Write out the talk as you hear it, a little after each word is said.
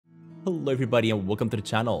Hello everybody and welcome to the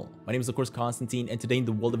channel. My name is of course Constantin, and today in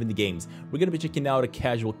the world of indie games, we're going to be checking out a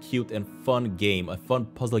casual, cute and fun game, a fun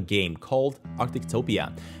puzzle game called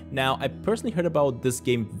Arctictopia. Now, I personally heard about this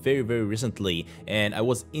game very recently and I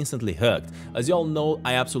was instantly hooked. As you all know,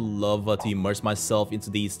 I absolutely love to immerse myself into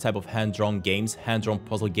these type of hand-drawn games, hand-drawn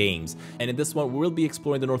puzzle games. And in this one, we will be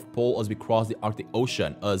exploring the North Pole as we cross the Arctic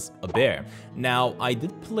Ocean as a bear. Now, I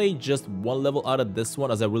did play just one level out of this one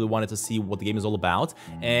as I really wanted to see what the game is all about,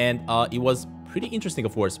 and it was pretty interesting,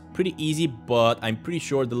 of course, pretty easy, but I'm pretty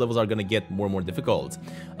sure the levels are gonna get more and more difficult.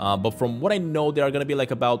 But from what I know, there are gonna be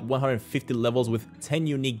like about 150 levels with 10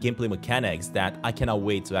 unique gameplay mechanics that I cannot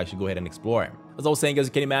wait to actually go ahead and explore. As I was saying, as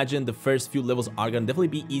you can imagine, the first few levels are gonna definitely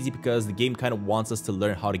be easy because the game kind of wants us to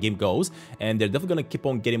learn how the game goes, and they're definitely gonna keep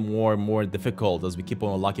on getting more and more difficult as we keep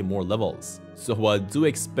on unlocking more levels. So do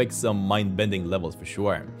expect some mind-bending levels for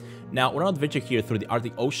sure. Now, on our adventure here through the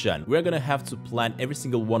Arctic Ocean, we're gonna have to plan every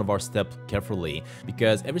single one of our steps carefully,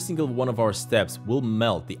 because every single one of our steps will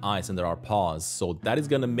melt the ice under our paws, so that is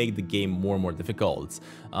gonna make the game more and more difficult.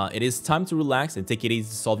 It is time to relax and take it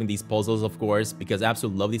easy solving these puzzles, of course, because I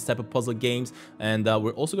absolutely love these type of puzzle games, and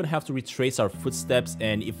we're also gonna have to retrace our footsteps,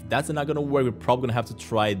 and if that's not gonna work, we're probably gonna have to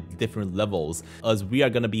try different levels, as we are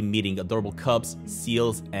gonna be meeting adorable cubs,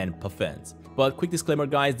 seals, and puffins. But quick disclaimer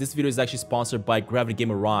guys, this video is actually sponsored by Gravity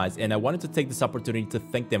Gamer Rise, and I wanted to take this opportunity to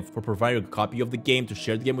thank them for providing a copy of the game to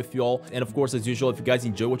share the game with you all. And of course, as usual, if you guys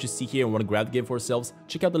enjoy what you see here and want to grab the game for yourselves,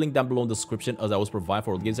 check out the link down below in the description, as I always provide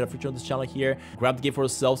for all the games that are featured on this channel here. Grab the game for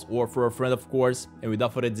yourselves or for a friend, of course. And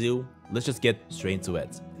without further ado, let's just get straight into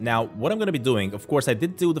it. Now, what I'm going to be doing, of course, I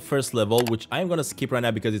did do the first level, which I am going to skip right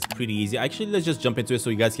now because it's pretty easy. Actually, let's just jump into it so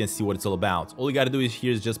you guys can see what it's all about. All you got to do is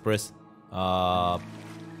here is just press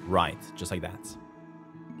right, just like that.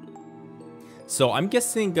 So I'm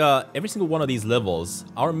guessing every single one of these levels,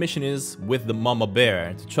 our mission is with the mama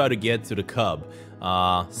bear to try to get to the cub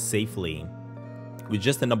safely. With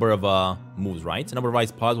just a number of moves, right? The number of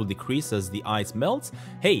ice pods will decrease as the ice melts.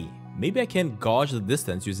 Hey, maybe I can gauge the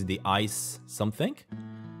distance using the ice something?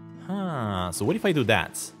 So what if I do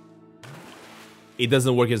that? It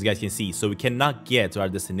doesn't work, as you guys can see, so we cannot get to our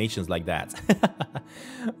destinations like that.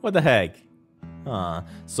 What the heck?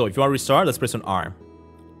 So if you want to restart, let's press on R.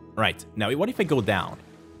 Right, now what if I go down?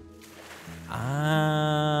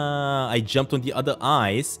 I jumped on the other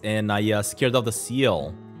ice and I scared off the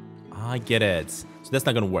seal. I get it. So that's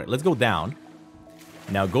not gonna work. Let's go down.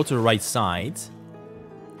 Now go to the right side.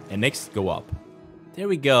 And next, go up. There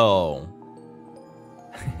we go.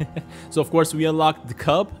 So of course we unlocked the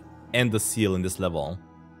cub and the seal in this level.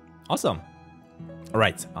 Awesome.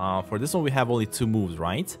 Alright, for this one we have only 2 moves,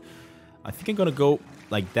 right? I think I'm gonna go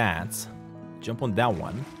like that. Jump on that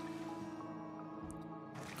one.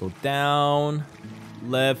 Go down,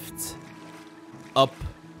 left, up,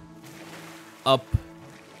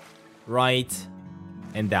 right,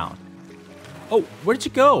 and down. Oh, where'd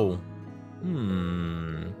you go?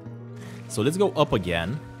 So let's go up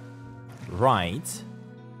again. Right.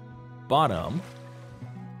 Bottom.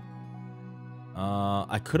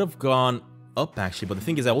 I could have gone up actually, but the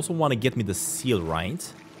thing is I also want to get me the seal, right?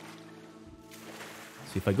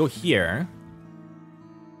 So if I go here...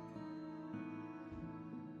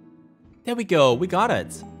 There we go, we got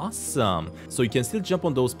it. Awesome. So you can still jump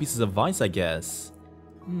on those pieces of ice, I guess.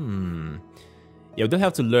 Yeah, we don't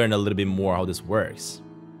have to learn a little bit more how this works.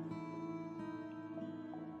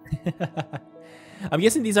 I'm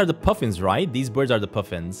guessing these are the puffins, right? These birds are the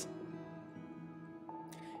puffins.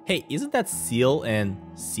 Hey, isn't that seal and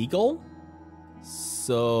seagull?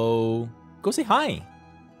 So go say hi.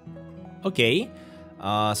 Okay.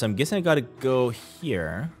 So I'm guessing I gotta go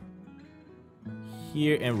here.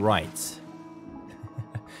 Here and right.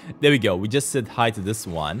 There we go. We just said hi to this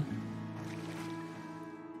one.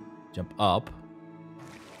 Jump up.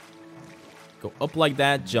 Go up like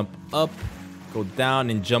that. Jump up. Go down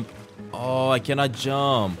and jump. Oh, I cannot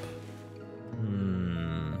jump.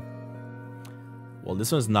 Well,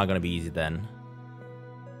 this one's not gonna be easy then.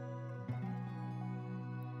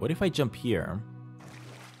 What if I jump here?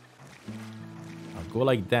 I'll go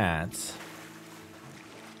like that.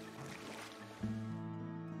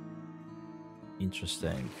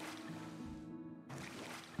 Interesting.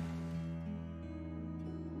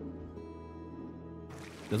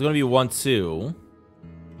 There's gonna be 1, 2.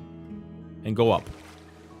 And go up.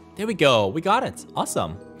 There we go. We got it.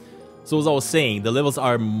 Awesome. So as I was saying, the levels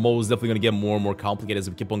are most definitely gonna get more and more complicated as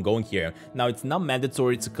we keep on going here. Now, it's not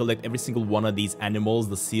mandatory to collect every single one of these animals,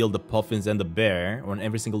 the seal, the puffins, and the bear, on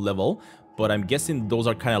every single level. But I'm guessing those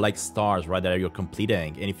are kind of like stars, right, that you're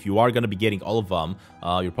completing. And if you are gonna be getting all of them,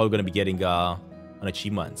 you're probably gonna be getting an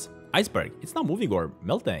achievement. iceberg. It's not moving or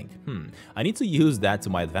melting. I need to use that to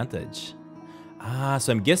my advantage.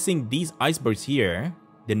 So I'm guessing these icebergs here,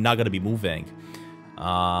 they're not gonna be moving.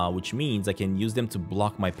 Which means I can use them to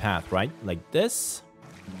block my path, right? Like this.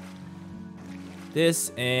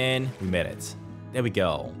 This, and we made it. There we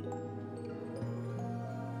go.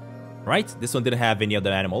 Right? This one didn't have any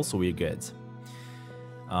other animals, so we're good.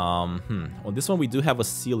 On this one, we do have a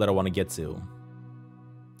seal that I want to get to.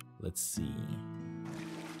 Let's see.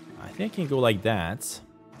 I think I can go like that.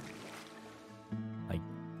 Like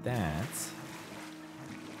that.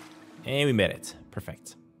 And we made it.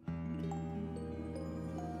 Perfect.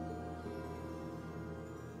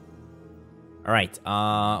 Alright,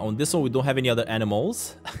 on this one we don't have any other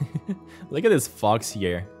animals. Look at this fox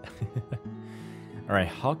here. Alright,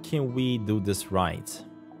 how can we do this right?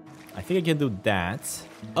 I think I can do that.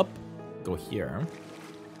 Up, go here.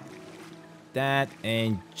 That,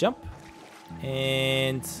 and jump.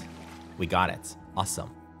 And we got it.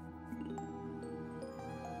 Awesome.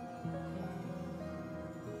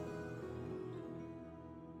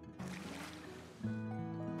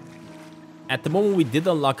 At the moment, we did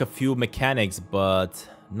unlock a few mechanics, but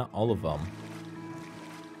not all of them.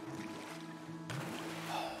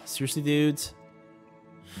 Seriously, dudes?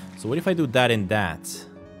 So what if I do that and that?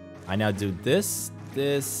 I now do this,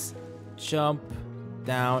 this, jump,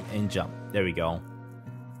 down, and jump. There we go.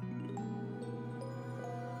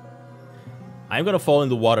 I'm gonna fall in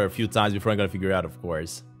the water a few times before I'm gonna figure it out, of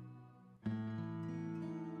course.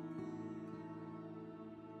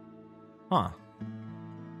 Huh.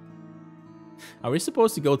 Are we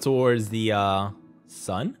supposed to go towards the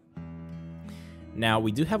sun? Now,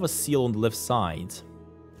 we do have a seal on the left side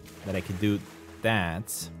that I can do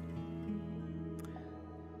that.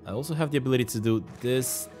 I also have the ability to do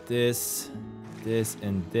this, this, this,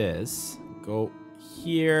 and this. Go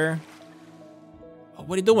here. Oh,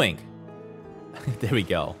 what are you doing? There we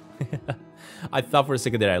go. I thought for a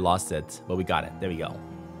second that I lost it, but we got it. There we go.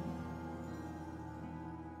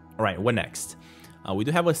 All right, what next? We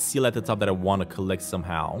do have a seal at the top that I want to collect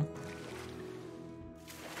somehow.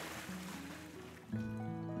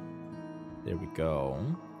 There we go.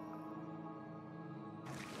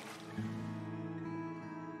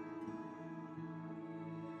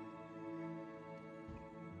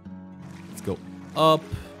 Let's go up.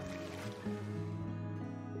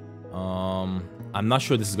 I'm not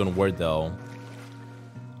sure this is gonna work though.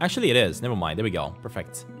 Actually, it is. Never mind. There we go.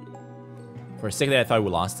 Perfect. For a second, I thought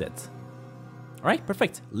we lost it. Alright,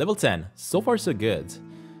 perfect. Level 10. So far, so good.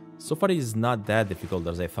 So far, it is not that difficult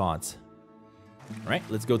as I thought. Alright,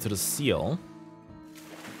 let's go to the seal.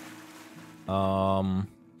 I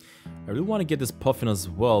really want to get this puffin as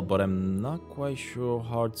well, but I'm not quite sure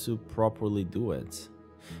how to properly do it.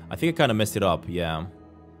 I think I kind of messed it up, yeah.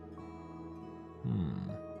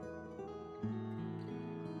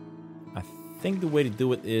 I think the way to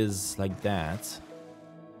do it is like that.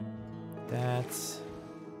 That.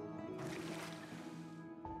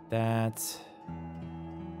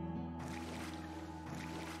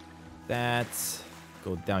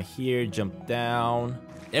 Go down here, jump down.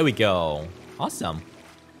 There we go. Awesome.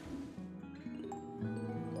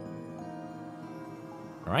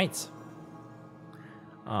 All right.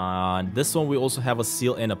 This one we also have a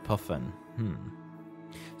seal and a puffin.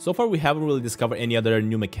 So far we haven't really discovered any other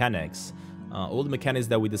new mechanics. All the mechanics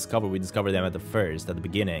that we discovered them at the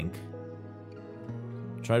beginning.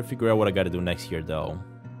 Try to figure out what I gotta do next here though.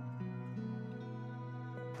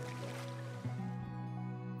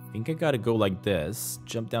 I think I gotta go like this,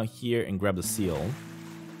 jump down here and grab the seal.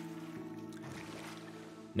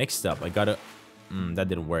 Next up, I gotta... that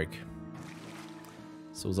didn't work.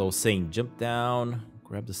 So as I was saying, jump down,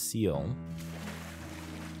 grab the seal.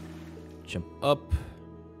 Jump up.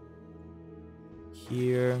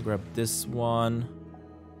 Here, grab this one.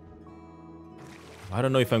 I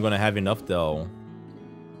don't know if I'm gonna have enough though.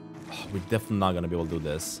 Oh, we're definitely not gonna be able to do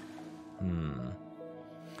this.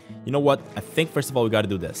 You know what? I think first of all we gotta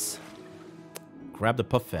do this. Grab the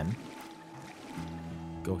puffin.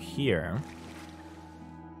 Go here.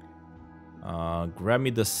 Grab me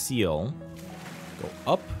the seal. Go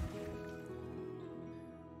up.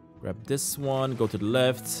 Grab this one. Go to the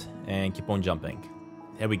left. And keep on jumping.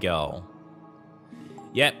 There we go.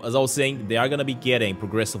 Yeah, as I was saying, they are gonna be getting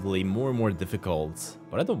progressively more and more difficult.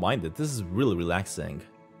 But I don't mind it. This is really relaxing.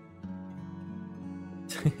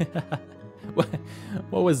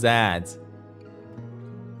 What was that?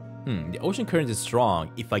 The ocean current is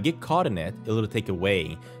strong. If I get caught in it, it'll take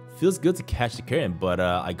away. Feels good to catch the current, but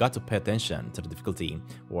I got to pay attention to the difficulty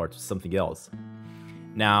or to something else.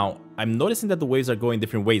 Now, I'm noticing that the waves are going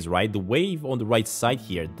different ways, right? The wave on the right side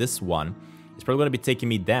here, this one, it's probably going to be taking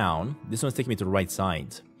me down. This one's taking me to the right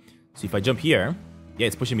side. So if I jump here, yeah,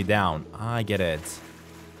 it's pushing me down. I get it.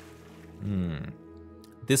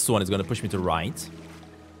 This one is going to push me to the right.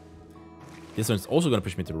 This one is also going to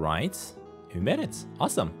push me to the right. We made it.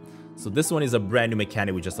 Awesome. So this one is a brand new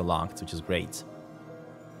mechanic we just unlocked, which is great.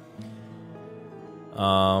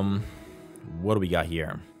 What do we got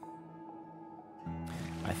here?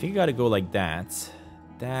 I think I gotta go like that.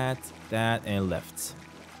 That, and left.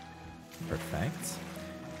 Perfect.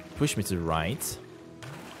 Push me to the right.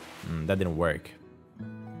 That didn't work.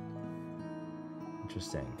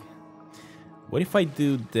 Interesting. What if I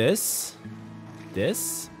do this,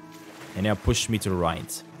 and now push me to the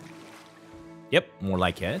right? Yep, more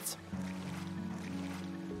like it.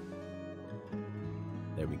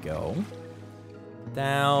 There we go.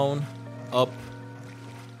 Down, up,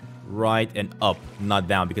 right, and up, not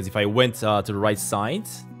down. Because if I went to the right side,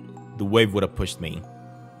 the wave would have pushed me.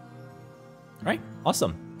 Right,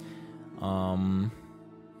 awesome. I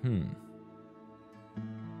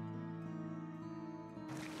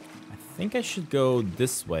think I should go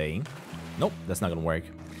this way. Nope, that's not gonna work.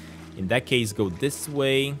 In that case, go this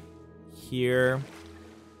way. Here.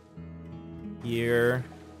 Here.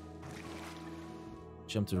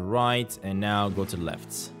 Jump to the right, and now go to the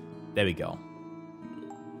left. There we go.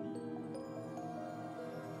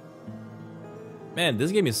 Man,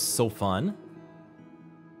 this game is so fun.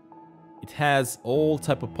 It has all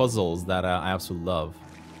type of puzzles that I absolutely love.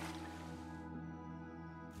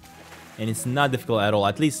 And it's not difficult at all,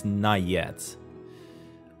 at least not yet.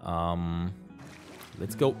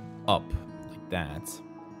 Let's go up, like that.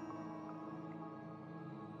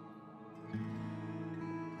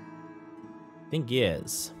 Thing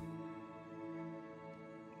is,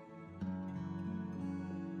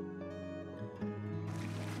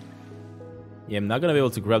 yeah, I'm not gonna be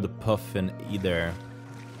able to grab the puffin either.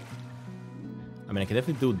 I mean, I can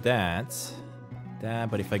definitely do that,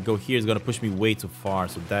 but if I go here, it's gonna push me way too far,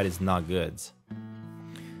 so that is not good.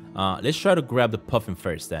 Let's try to grab the puffin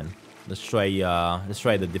first, then. Let's try it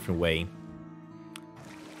a different way.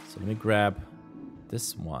 So let me grab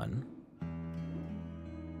this one.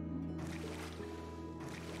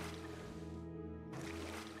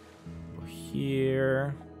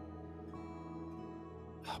 Here,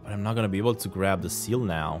 but I'm not gonna be able to grab the seal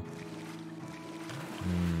now.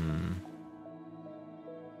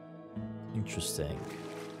 Interesting.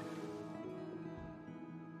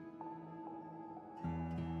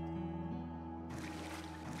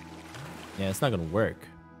 Yeah, it's not gonna work.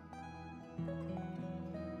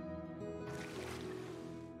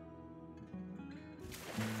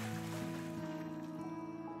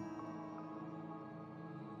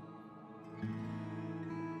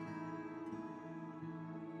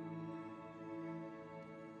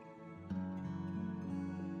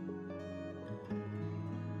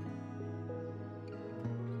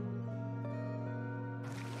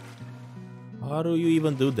 How do you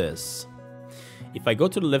even do this? If I go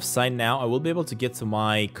to the left side now, I will be able to get to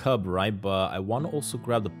my cub, right? But I want to also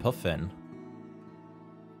grab the puffin.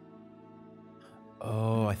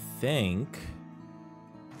 Oh, I think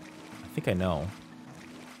I know.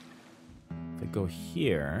 If I go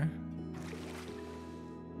here,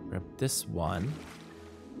 grab this one,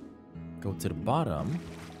 go to the bottom,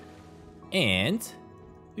 and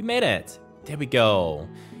we made it. There we go.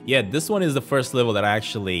 Yeah, this one is the first level that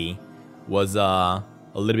actually was a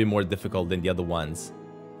little bit more difficult than the other ones.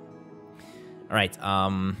 All right,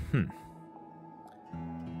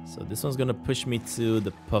 so this one's gonna push me to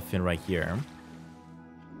the puffin right here.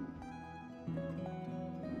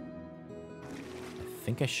 I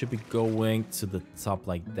think I should be going to the top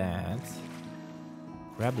like that.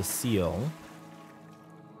 Grab the seal.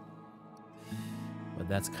 But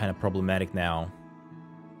that's kind of problematic now.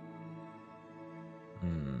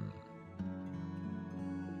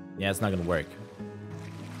 Yeah, it's not gonna work.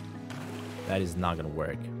 That is not gonna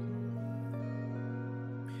work.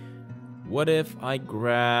 What if I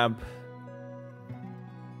grab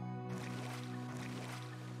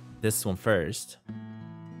this one first?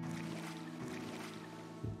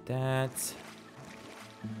 That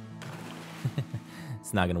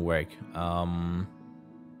it's not gonna work.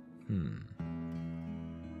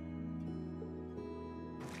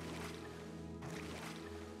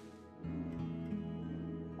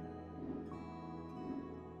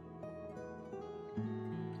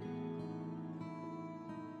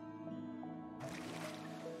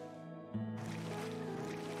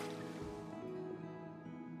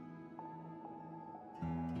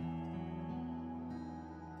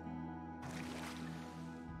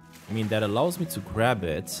 I mean, that allows me to grab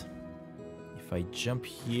it. If I jump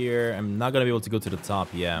here, I'm not gonna be able to go to the top,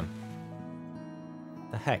 yeah.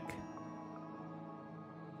 The heck?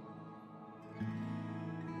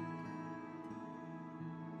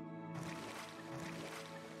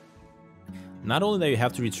 Not only that you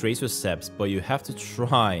have to retrace your steps, but you have to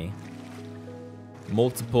try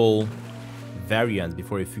multiple variants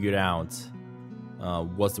before you figure out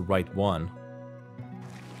what's the right one.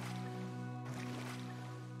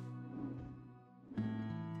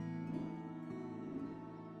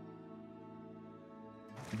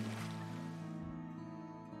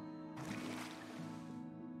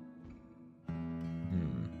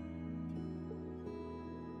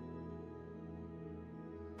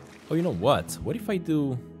 Oh, you know what? What if I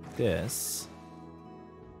do this?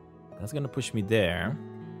 That's gonna push me there.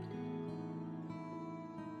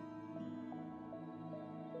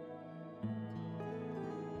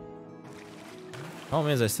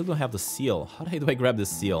 Problem is, I still don't have the seal. How the heck do I grab the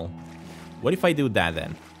seal? What if I do that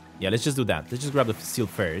then? Yeah, let's just do that. Let's just grab the seal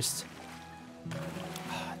first.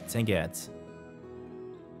 Dang it.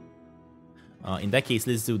 In that case,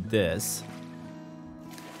 let's do this.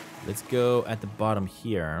 Let's go at the bottom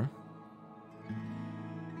here.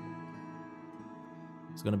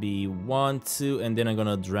 It's gonna be 1, 2, and then I'm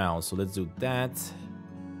gonna drown. So let's do that.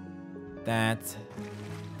 That.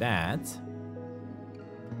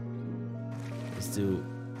 Let's do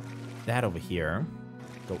that over here.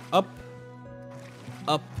 Go up,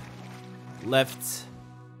 up, left,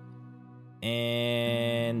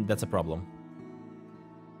 and that's a problem.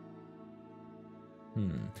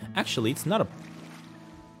 Actually, it's not a...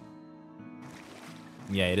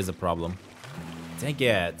 Yeah, it is a problem. Dang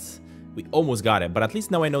it. We almost got it, but at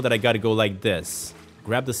least now I know that I gotta go like this.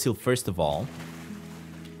 Grab the seal first of all.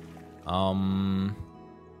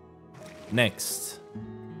 Next.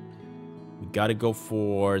 We gotta go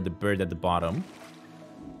for the bird at the bottom.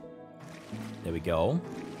 There we go.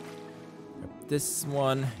 Grab this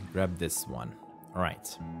one, grab this one.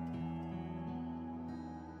 Alright.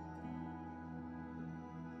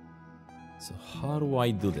 So how do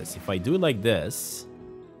I do this? If I do it like this...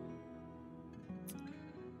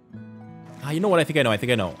 you know what? I think I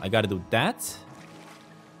know. I gotta do that.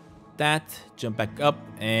 That. Jump back up.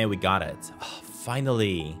 And we got it. Oh,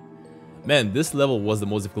 finally. Man, this level was the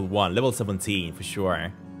most difficult one. Level 17, for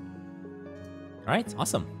sure. Alright,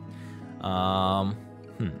 awesome.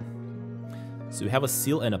 So we have a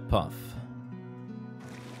seal and a puff.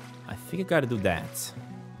 I think I gotta do that.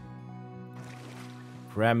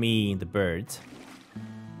 Grab me the bird.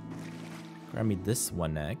 Grab me this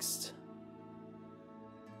one next.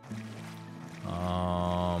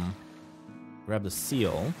 Grab the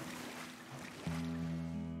seal.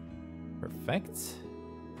 Perfect.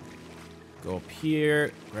 Go up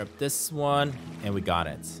here, grab this one, and we got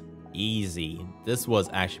it. Easy. This was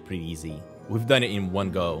actually pretty easy. We've done it in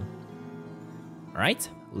one go. Alright,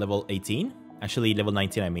 level 18. Actually, level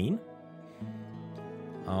 19, I mean.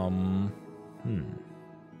 I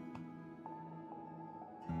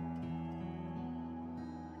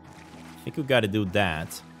think we gotta do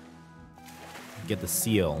that. Get the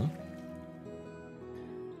seal.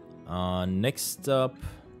 Next up,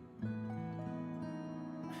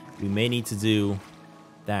 we may need to do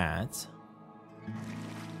that.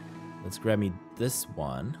 Let's grab me this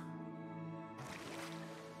one.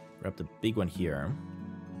 Grab the big one here.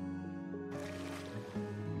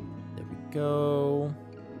 There we go.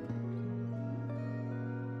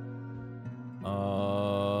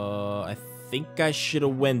 I think I should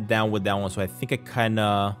have went down with that one, so I think I kind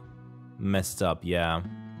of messed up. Yeah,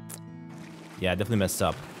 definitely messed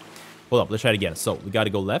up. Hold up, let's try it again. So we got to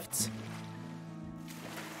go left.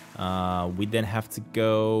 We then have to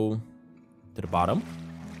go to the bottom.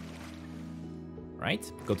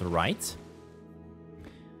 Right, go to the right.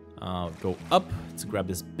 Go up to grab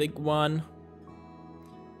this big one.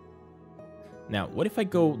 Now, what if I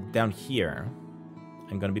go down here?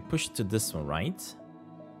 I'm gonna be pushed to this one, right?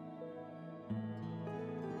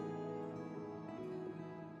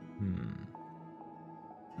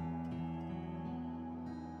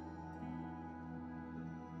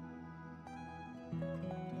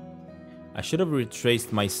 I should have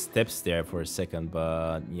retraced my steps there for a second,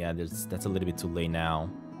 but yeah, that's a little bit too late now.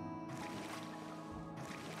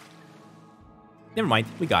 Never mind,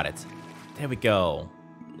 we got it. There we go.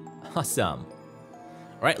 Awesome.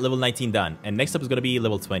 Alright, level 19 done. And next up is gonna be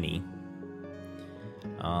level 20.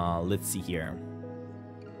 Let's see here.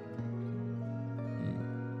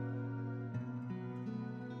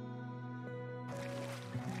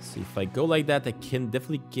 So if I go like that, I can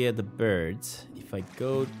definitely get the birds. If I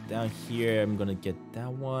go down here, I'm gonna get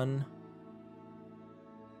that one.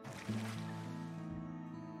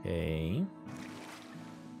 Okay.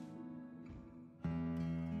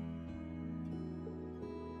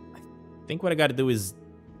 think what I gotta do is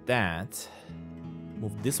that.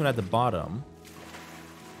 Move this one at the bottom.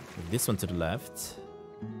 Move this one to the left.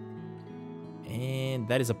 And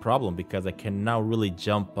that is a problem because I can now really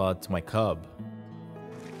jump to my cub.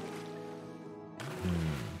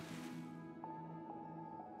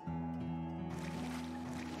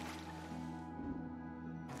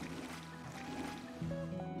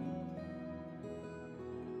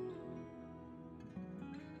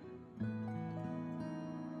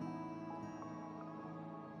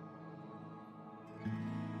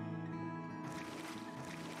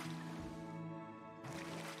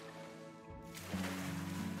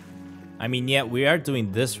 I mean, yeah, we are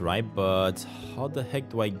doing this, right? But how the heck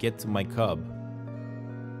do I get to my cub?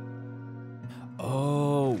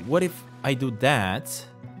 Oh, what if I do that?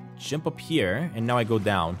 Jump up here, and now I go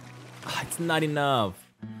down. Ah, it's not enough.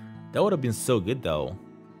 That would have been so good, though.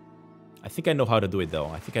 I think I know how to do it, though.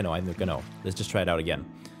 I think I know. Let's just try it out again.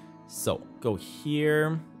 So, go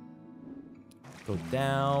here. Go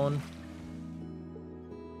down.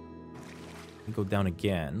 And go down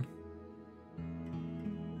again.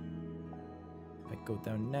 Go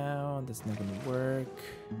down now. That's not gonna work.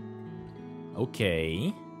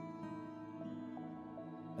 Okay.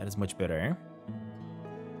 That is much better.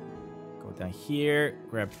 Go down here.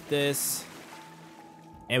 Grab this.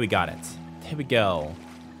 And we got it. There we go.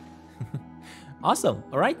 Awesome.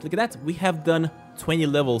 Alright, look at that. We have done 20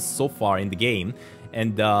 levels so far in the game.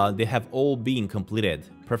 And they have all been completed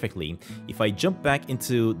perfectly. If I jump back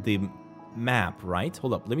into the map, right?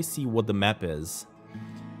 Hold up. Let me see what the map is.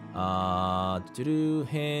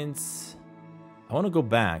 Hints. I want to go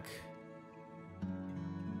back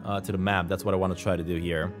to the map. That's what I want to try to do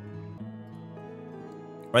here.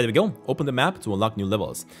 Alright, there we go. Open the map to unlock new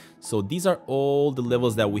levels. So these are all the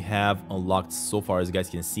levels that we have unlocked so far, as you guys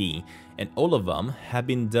can see. And all of them have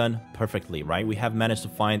been done perfectly, right? We have managed to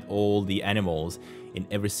find all the animals in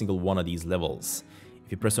every single one of these levels.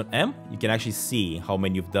 If you press on M, you can actually see how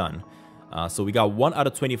many you've done. So we got 1 out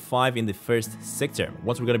of 25 in the first sector.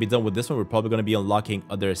 Once we're going to be done with this one, we're probably going to be unlocking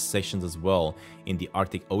other sections as well in the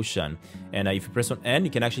Arctic Ocean. And if you press on N, you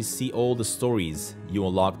can actually see all the stories you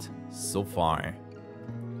unlocked so far.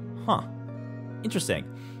 Huh. Interesting.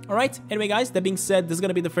 Alright, anyway guys, that being said, this is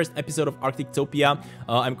gonna be the first episode of Arctictopia.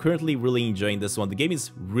 I'm currently really enjoying this one. The game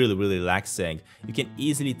is really relaxing. You can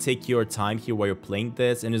easily take your time here while you're playing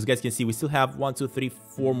this, and as you guys can see, we still have 1, 2, 3,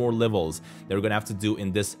 4 more levels that we're gonna have to do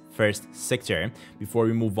in this first sector before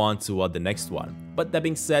we move on to the next one. But that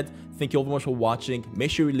being said, thank you all very much for watching.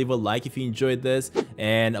 Make sure you leave a like if you enjoyed this,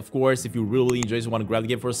 and of course, if you really enjoyed this, you want to grab the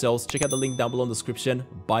game for yourselves, check out the link down below in the description,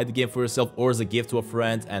 buy the game for yourself or as a gift to a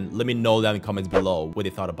friend, and let me know down in the comments below what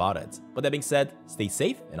you thought about it. But that being said, stay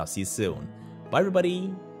safe, and I'll see you soon. Bye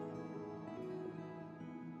everybody!